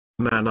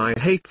Man, I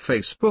hate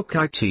Facebook.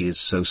 IT is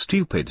so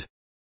stupid.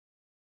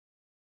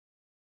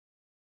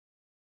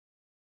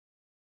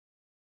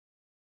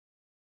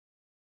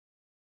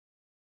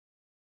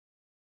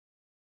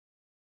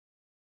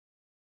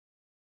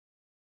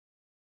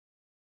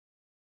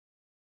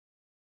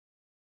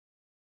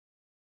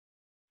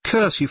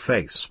 Curse you,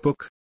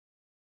 Facebook.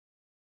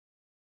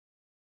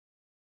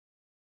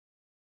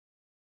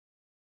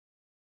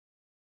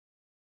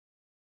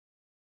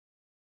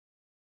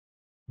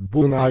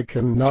 Boone, I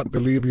cannot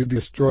believe you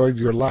destroyed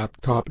your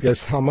laptop.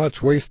 Guess how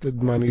much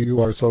wasted money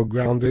you are so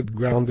grounded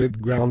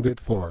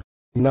for.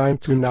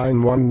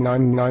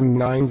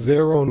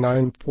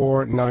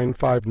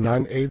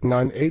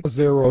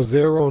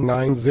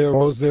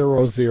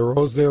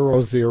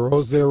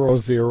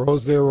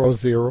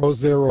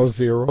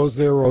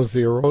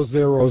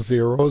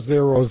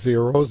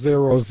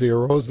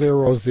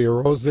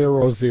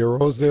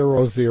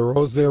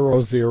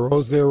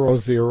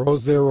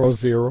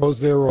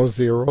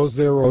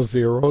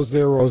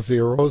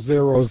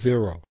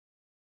 929990000000000000000000000000000000000000000000000000000000000000000000000000000000000000000000000000000000000000000000000000000000000000000000000000000000000000000000000000000000000000000000000000000000000000000.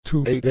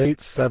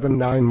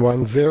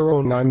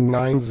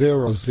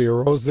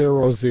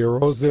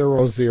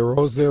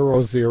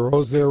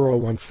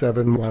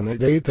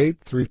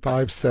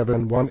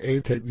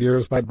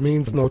 years. That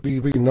means no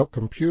TV, no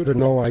computer,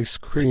 no ice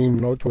cream,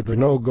 no Twitter,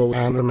 no Go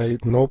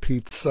Animate, no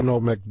pizza, no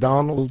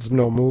McDonald's,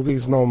 no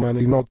movies, no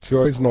money, no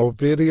toys, no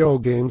video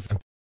games, and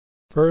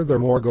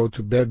furthermore, go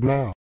to bed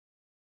now.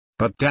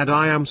 But Dad,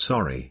 I am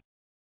sorry.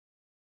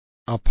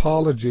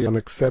 Apology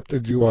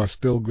unaccepted. You are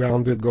still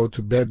grounded. Go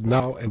to bed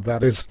now, and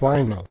that is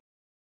final.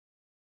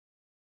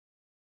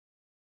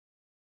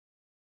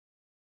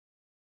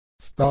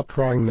 Stop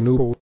crying,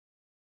 Manu.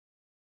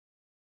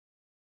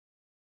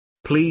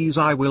 Please,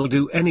 I will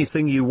do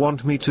anything you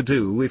want me to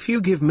do if you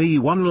give me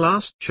one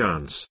last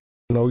chance.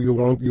 No, you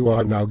won't. You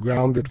are now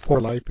grounded for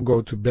life.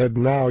 Go to bed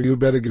now. You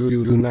better go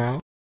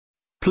now.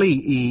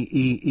 Please,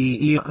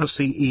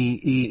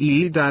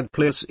 Dad,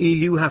 please,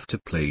 you have to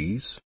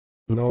please.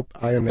 Nope,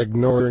 I am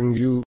ignoring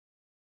you.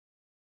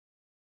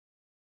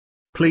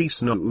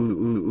 Please no.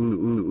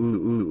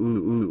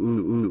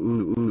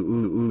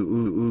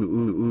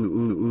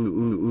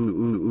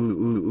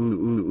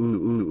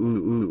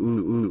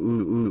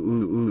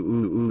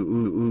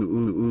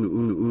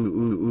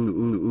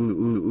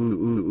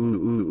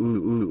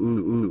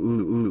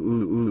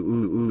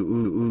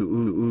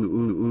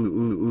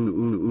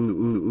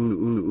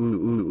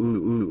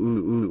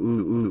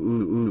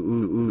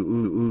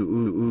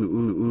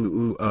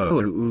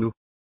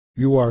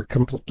 You are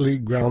completely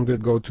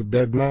grounded. Go to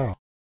bed now.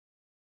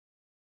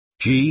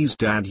 Jeez,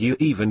 Dad, you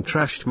even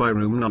trashed my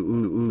room now.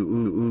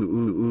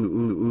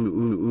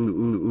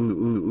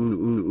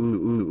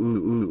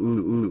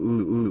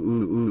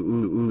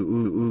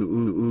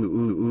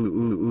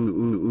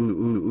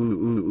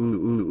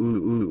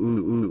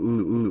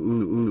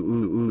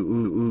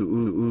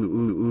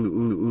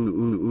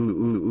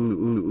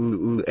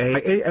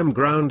 I am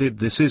grounded.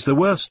 This is the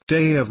worst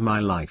day of my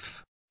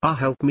life. Ah,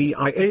 help me,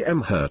 I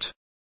am hurt.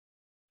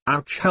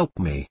 Ouch, help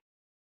me.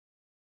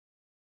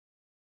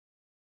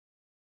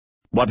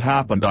 What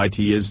happened? It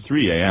is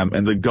 3 a.m.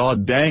 in the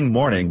goddamn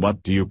morning.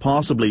 What do you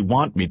possibly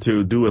want me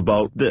to do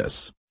about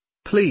this?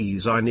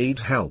 Please, I need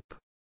help.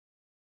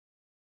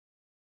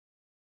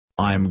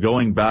 I'm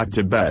going back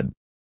to bed.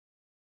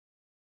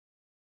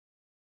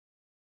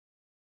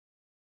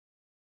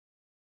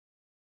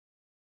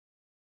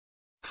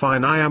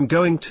 Fine, I am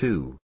going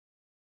to.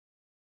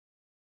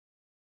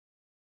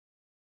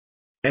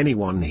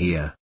 Anyone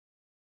here?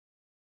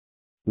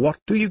 What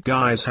do you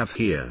guys have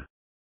here?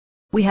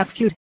 We have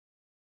food.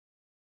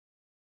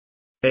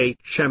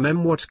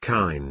 What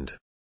kind?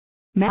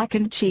 Mac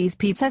and cheese,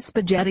 pizza,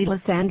 spaghetti,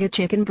 lasagna,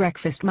 chicken,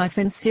 breakfast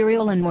muffins,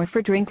 cereal and more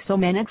for drinks,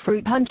 omelet,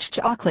 fruit punch,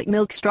 chocolate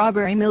milk,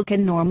 strawberry milk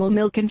and normal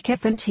milk and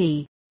kef and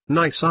tea.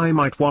 Nice, I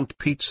might want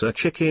pizza,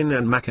 chicken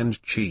and mac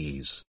and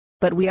cheese.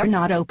 But we are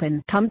not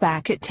open. Come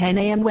back at 10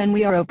 a.m. when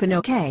we are open,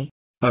 okay?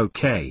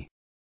 Okay.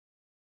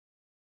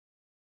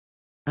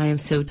 I am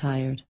so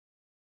tired.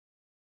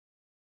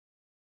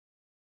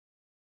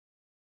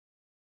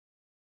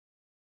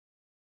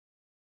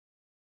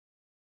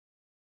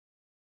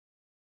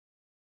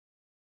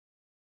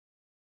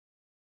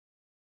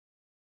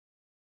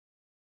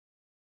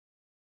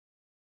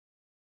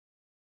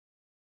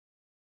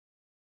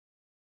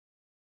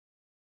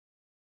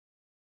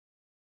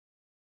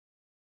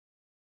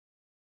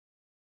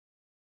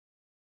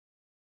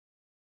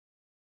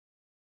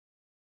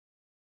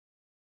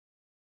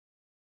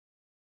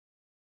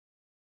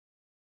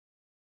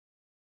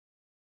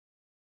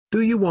 Do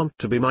you want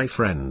to be my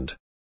friend?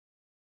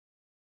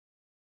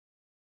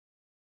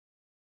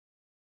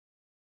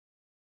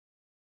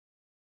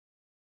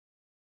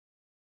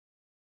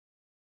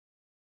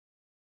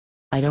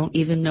 I don't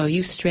even know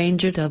you,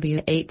 stranger.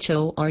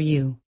 Who are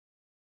you?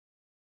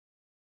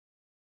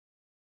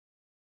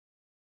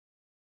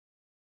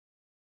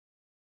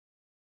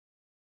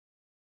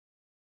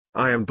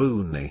 I am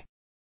Boonie.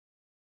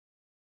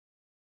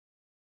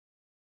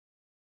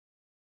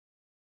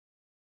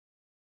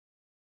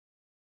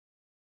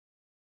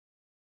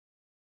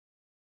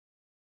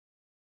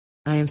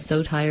 I am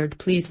so tired,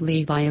 please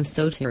leave, I am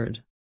so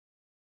tired.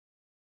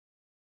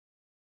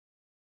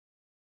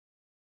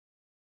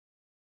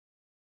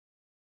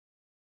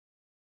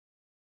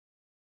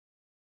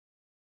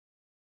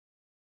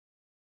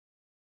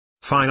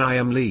 Fine, I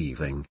am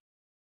leaving.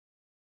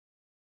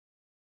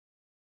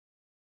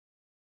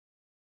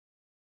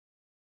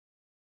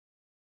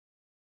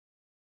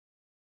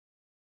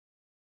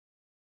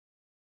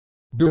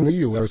 Boonie,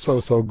 you are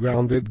so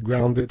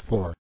grounded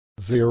for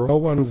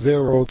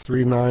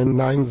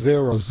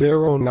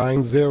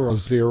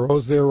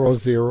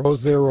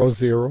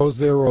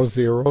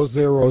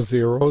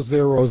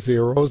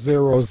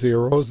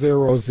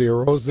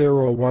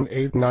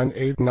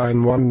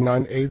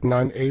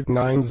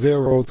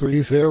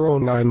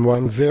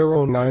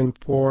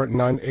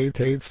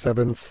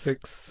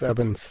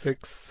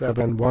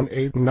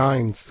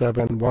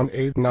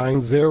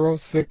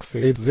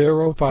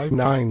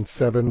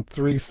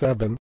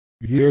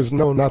Years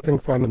know nothing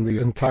fun in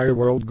the entire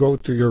world. Go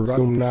to your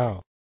room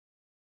now.